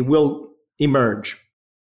 they will emerge?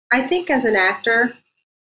 I think as an actor,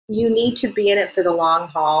 you need to be in it for the long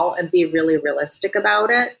haul and be really realistic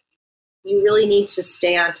about it. You really need to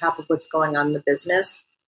stay on top of what's going on in the business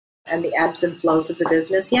and the ebbs and flows of the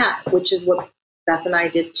business. Yeah, which is what Beth and I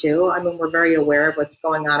did too. I mean, we're very aware of what's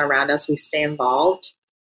going on around us. We stay involved.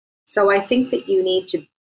 So I think that you need to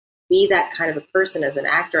be that kind of a person as an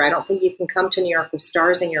actor. I don't think you can come to New York with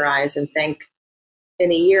stars in your eyes and think,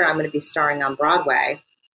 in a year, I'm going to be starring on Broadway.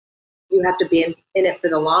 You have to be in it for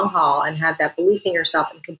the long haul and have that belief in yourself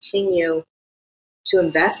and continue to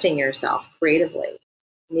invest in yourself creatively.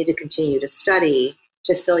 You need to continue to study,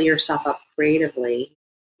 to fill yourself up creatively,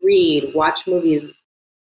 read, watch movies,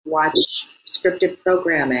 watch scripted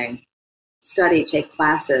programming, study, take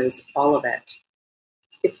classes, all of it.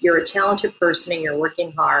 If you're a talented person and you're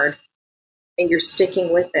working hard and you're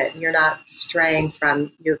sticking with it and you're not straying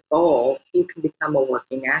from your goal, you can become a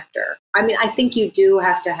working actor. I mean, I think you do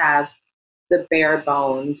have to have the bare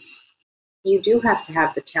bones. You do have to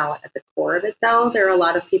have the talent at the core of it, though. There are a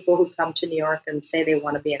lot of people who come to New York and say they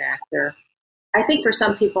want to be an actor. I think for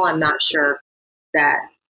some people, I'm not sure that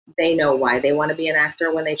they know why they want to be an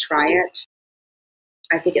actor when they try it.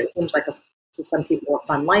 I think it seems like to some people a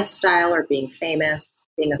fun lifestyle or being famous,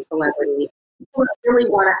 being a celebrity. People don't really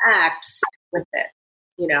want to act with it,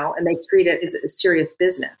 and they treat it as a serious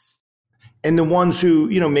business. And the ones who,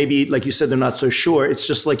 maybe, like you said, they're not so sure. It's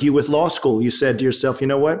just like you with law school. You said to yourself, you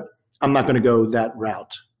know what? I'm not going to go that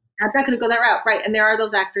route. I'm not going to go that route. Right. And there are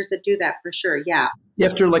those actors that do that for sure. Yeah.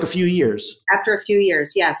 After like a few years. After a few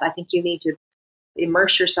years. Yes. I think you need to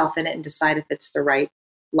immerse yourself in it and decide if it's the right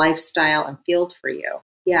lifestyle and field for you.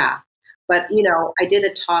 Yeah. But, I did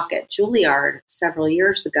a talk at Juilliard several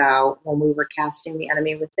years ago when we were casting The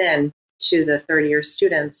Enemy Within to the third-year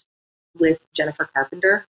students with Jennifer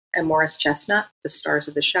Carpenter and Morris Chestnut, the stars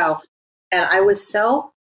of the show. And I was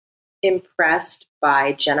so impressed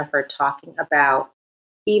by Jennifer talking about,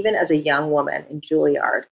 even as a young woman in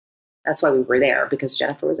Juilliard, that's why we were there, because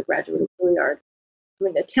Jennifer was a graduate of Juilliard. I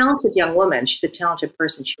mean, a talented young woman, she's a talented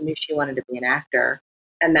person. She knew she wanted to be an actor.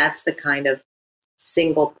 And that's the kind of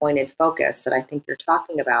single-pointed focus that I think you're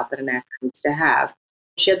talking about that an actor needs to have.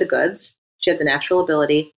 She had the goods. She had the natural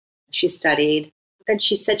ability. She studied. And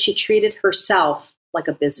she said she treated herself like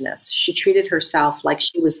a business. She treated herself like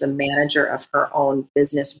she was the manager of her own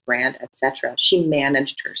business, brand, etc. She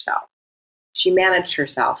managed herself. She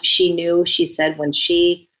knew, she said, when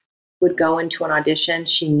she would go into an audition,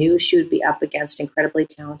 she knew she would be up against incredibly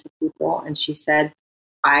talented people. And she said,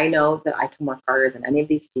 I know that I can work harder than any of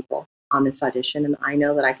these people on this audition. And I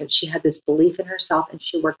know that I can. She had this belief in herself and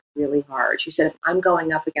she worked really hard. She said, if I'm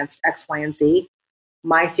going up against X, Y, and Z,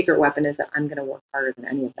 my secret weapon is that I'm going to work harder than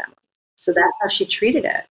any of them. So that's how she treated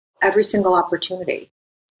it, every single opportunity,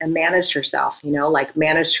 and managed herself,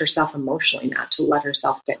 managed herself emotionally, not to let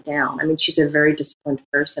herself get down. I mean, she's a very disciplined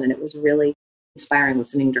person, and it was really inspiring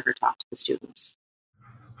listening to her talk to the students.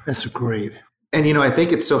 That's great. And, I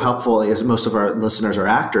think it's so helpful as most of our listeners are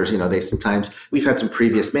actors, we've had some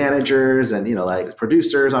previous managers and, like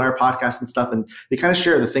producers on our podcast and stuff, and they kind of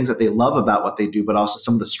share the things that they love about what they do, but also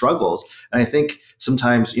some of the struggles. And I think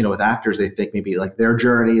sometimes, with actors, they think maybe like their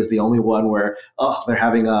journey is the only one where, they're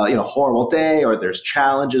having a, horrible day, or there's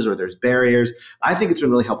challenges or there's barriers. I think it's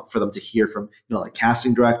been really helpful for them to hear from, like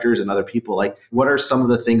casting directors and other people, like what are some of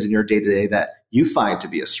the things in your day to day that you find to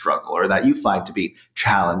be a struggle or that you find to be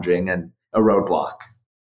challenging and a roadblock?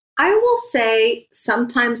 I will say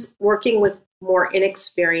sometimes working with more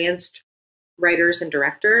inexperienced writers and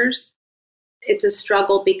directors, it's a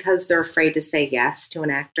struggle because they're afraid to say yes to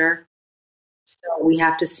an actor. So we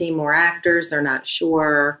have to see more actors. They're not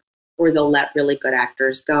sure, or they'll let really good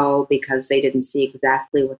actors go because they didn't see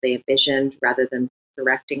exactly what they envisioned rather than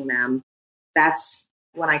directing them. That's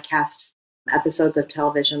when I cast episodes of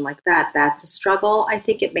television like that. That's a struggle. I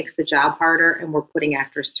think it makes the job harder, and we're putting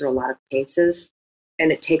actors through a lot of paces,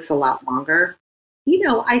 and it takes a lot longer.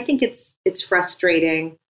 I think it's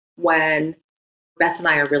frustrating when Beth and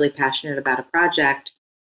I are really passionate about a project.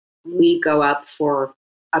 We go up for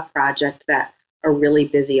a project that a really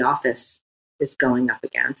busy office is going up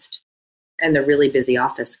against, and the really busy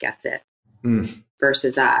office gets it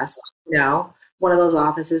versus us. One of those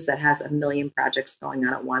offices that has a million projects going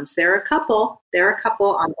on at once. There are a couple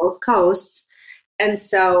on both coasts. And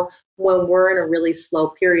so when we're in a really slow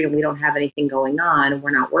period and we don't have anything going on and we're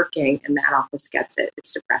not working and that office gets it,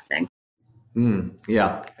 it's depressing.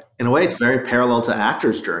 Yeah. In a way, it's very parallel to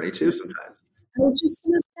actors' journey too sometimes. I was just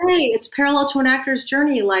going to say, it's parallel to an actor's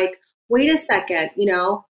journey. Like, wait a second,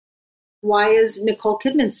 why is Nicole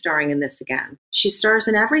Kidman starring in this again? She stars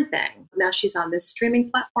in everything. Now she's on this streaming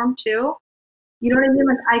platform too. You know what I mean?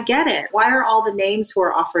 Like, I get it. Why are all the names who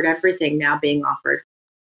are offered everything now being offered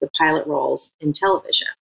the pilot roles in television?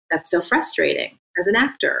 That's so frustrating as an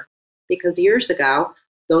actor, because years ago,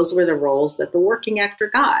 those were the roles that the working actor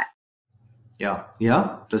got. Yeah.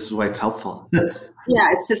 Yeah. This is why it's helpful. Yeah.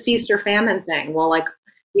 It's the feast or famine thing. Well,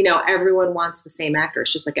 everyone wants the same actor.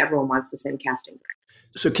 It's just like everyone wants the same casting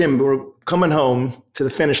director. So, Kim, we're coming home to the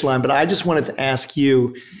finish line, but I just wanted to ask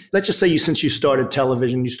you, let's just say since you started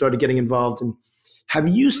television, you started getting involved in, have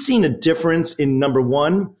you seen a difference in, number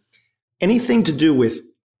one, anything to do with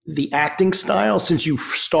the acting style since you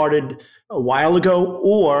started a while ago,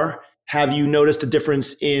 or have you noticed a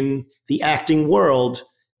difference in the acting world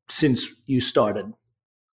since you started?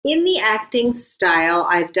 In the acting style,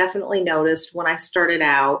 I've definitely noticed when I started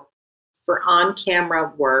out for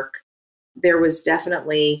on-camera work, there was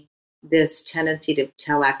definitely this tendency to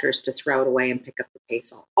tell actors to throw it away and pick up the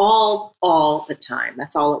pace all the time.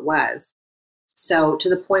 That's all it was. So to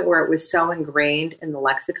the point where it was so ingrained in the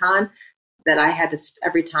lexicon that I had to,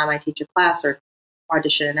 every time I teach a class or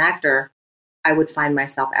audition an actor, I would find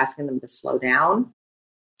myself asking them to slow down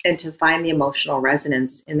and to find the emotional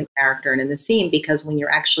resonance in the character and in the scene, because when you're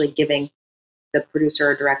actually giving the producer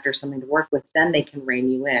or director something to work with, then they can rein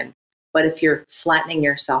you in. But if you're flattening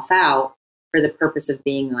yourself out for the purpose of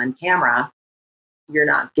being on camera, you're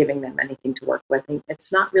not giving them anything to work with. And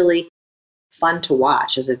it's not really fun to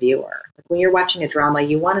watch as a viewer. Like when you're watching a drama,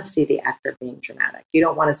 you want to see the actor being dramatic. You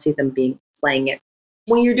don't want to see them playing it.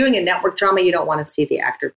 When you're doing a network drama, you don't want to see the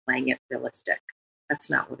actor playing it realistic. That's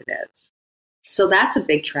not what it is. So that's a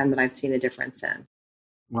big trend that I've seen a difference in.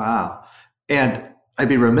 Wow. And I'd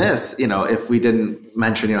be remiss, if we didn't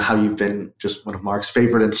mention, how you've been just one of Mark's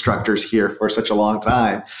favorite instructors here for such a long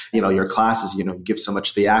time. Your classes, you give so much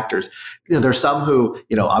to the actors. There's some who,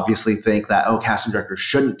 obviously think that, casting directors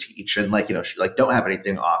shouldn't teach and don't have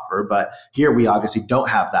anything to offer. But here we obviously don't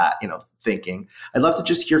have that, thinking. I'd love to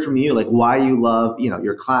just hear from you, why you love,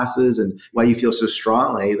 your classes and why you feel so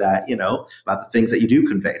strongly that, about the things that you do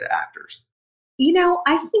convey to actors.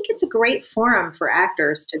 I think it's a great forum for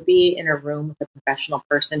actors to be in a room with a professional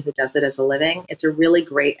person who does it as a living. It's a really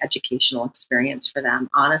great educational experience for them,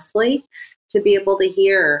 honestly, to be able to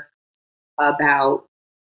hear about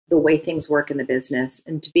the way things work in the business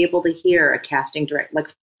and to be able to hear a casting director,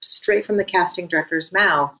 straight from the casting director's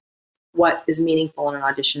mouth, what is meaningful in an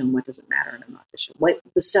audition and what doesn't matter in an audition. What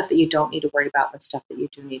the stuff that you don't need to worry about and the stuff that you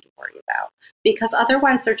do need to worry about. Because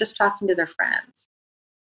otherwise they're just talking to their friends.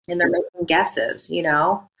 And they're making guesses,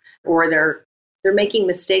 or they're making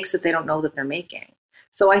mistakes that they don't know that they're making.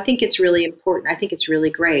 So I think it's really important. I think it's really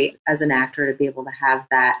great as an actor to be able to have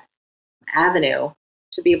that avenue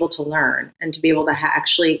to be able to learn and to be able to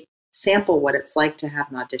actually sample what it's like to have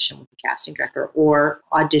an audition with a casting director or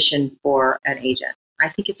audition for an agent. I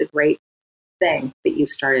think it's a great thing that you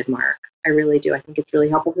started, Mark. I really do. I think it's really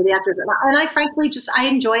helpful for the actors. And I frankly I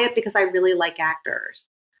enjoy it because I really like actors.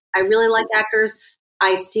 I really like actors.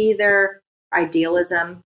 I see their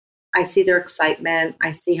idealism. I see their excitement.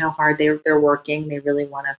 I see how hard they're working. They really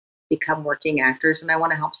want to become working actors, and I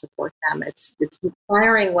want to help support them. It's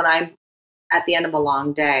inspiring when I'm at the end of a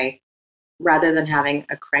long day, rather than having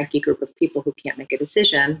a cranky group of people who can't make a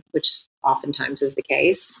decision, which oftentimes is the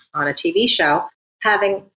case on a TV show,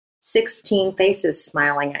 having 16 faces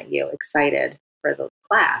smiling at you, excited for the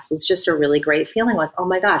class. It's just a really great feeling, like, oh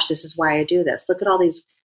my gosh, this is why I do this. Look at all these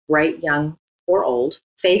bright, young or old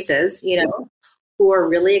faces, who are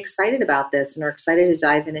really excited about this and are excited to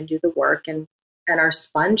dive in and do the work and are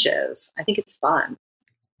sponges. I think it's fun.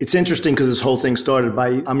 It's interesting because this whole thing started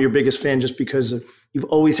by, I'm your biggest fan just because you've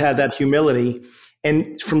always had that humility.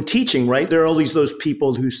 And from teaching, right? There are always those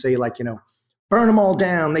people who say like, burn them all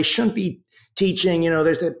down. They shouldn't be teaching,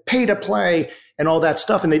 there's the pay to play and all that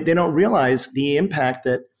stuff. And they don't realize the impact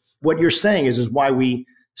that what you're saying is why we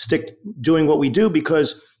stick doing what we do,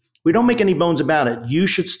 because we don't make any bones about it. You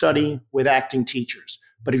should study with acting teachers.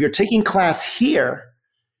 But if you're taking class here,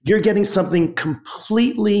 you're getting something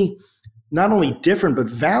completely not only different, but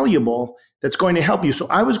valuable that's going to help you. So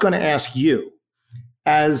I was going to ask you,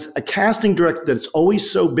 as a casting director that's always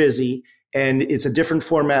so busy, and it's a different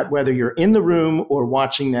format, whether you're in the room or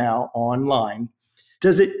watching now online,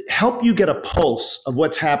 does it help you get a pulse of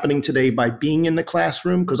what's happening today by being in the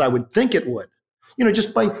classroom? Because I would think it would,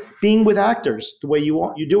 just by being with actors the way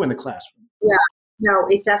you do in the classroom. Yeah, no,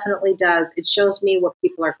 it definitely does. It shows me what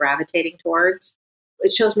people are gravitating towards.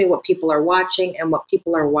 It shows me what people are watching and what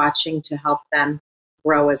people are watching to help them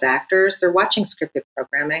grow as actors. They're watching scripted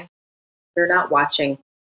programming. They're not watching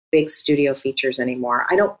big studio features anymore.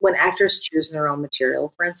 When actors choose their own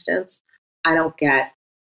material, for instance, I don't get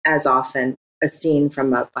as often a scene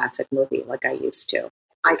from a classic movie like I used to.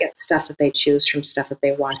 I get stuff that they choose from stuff that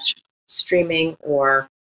they watch streaming or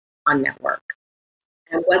on network.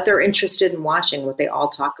 And what they're interested in watching, what they all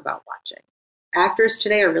talk about watching. Actors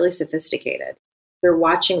today are really sophisticated. They're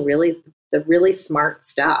watching the really smart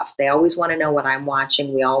stuff. They always want to know what I'm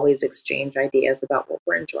watching. We always exchange ideas about what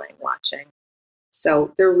we're enjoying watching.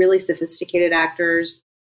 So they're really sophisticated actors.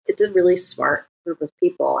 It's a really smart group of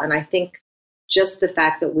people. And I think just the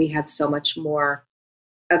fact that we have so much more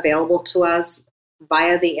available to us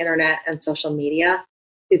via the internet and social media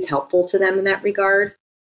is helpful to them in that regard.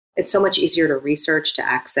 It's so much easier to research, to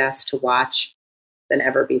access, to watch than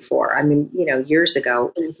ever before. I mean, years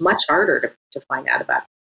ago, it was much harder to find out about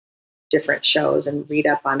different shows and read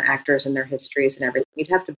up on actors and their histories and everything. You'd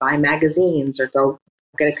have to buy magazines or go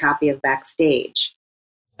get a copy of Backstage.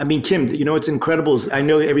 I mean, Kim, what's incredible is I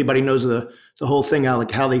know everybody knows the whole thing,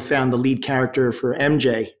 like how they found the lead character for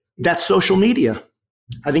MJ. That's social media.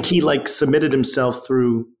 I think he submitted himself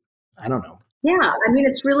through, I don't know. Yeah, I mean,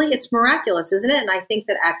 it's miraculous, isn't it? And I think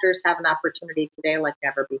that actors have an opportunity today like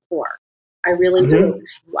never before. I really do.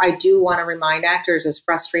 I do want to remind actors, as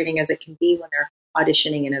frustrating as it can be when they're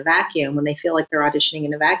auditioning in a vacuum, when they feel like they're auditioning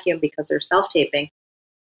in a vacuum because they're self-taping,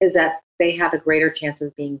 is that they have a greater chance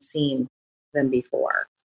of being seen than before.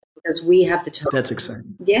 Because we have the time. That's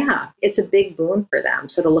exciting. Yeah, it's a big boon for them.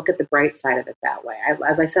 So to look at the bright side of it that way.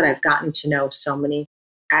 As I said, I've gotten to know so many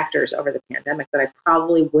actors over the pandemic that I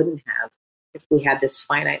probably wouldn't have if we had this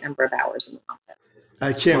finite number of hours in the office.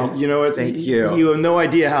 Kim, you know what? Thank you. You have no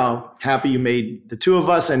idea how happy you made the two of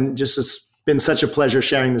us, and just it's been such a pleasure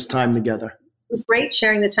sharing this time together. It was great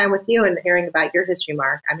sharing the time with you and hearing about your history,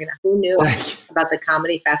 Mark. I mean, who knew about the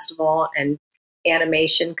comedy festival and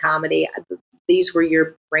animation comedy? These were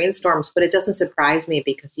your brainstorms, but it doesn't surprise me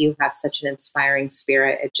because you have such an inspiring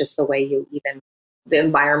spirit. It's just the way the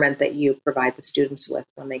environment that you provide the students with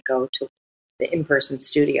when they go to the in-person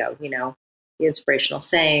studio, the inspirational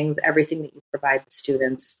sayings, everything that you provide the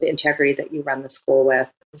students, the integrity that you run the school with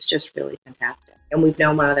is just really fantastic. And we've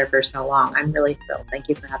known one another for so long. I'm really thrilled. Thank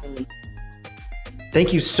you for having me.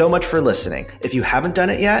 Thank you so much for listening. If you haven't done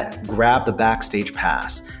it yet, grab the Backstage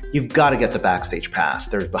Pass. You've got to get the Backstage Pass.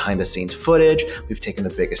 There's behind the scenes footage. We've taken the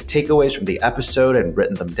biggest takeaways from the episode and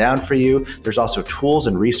written them down for you. There's also tools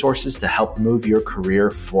and resources to help move your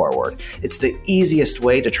career forward. It's the easiest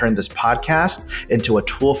way to turn this podcast into a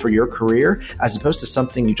tool for your career as opposed to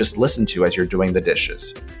something you just listen to as you're doing the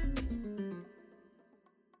dishes.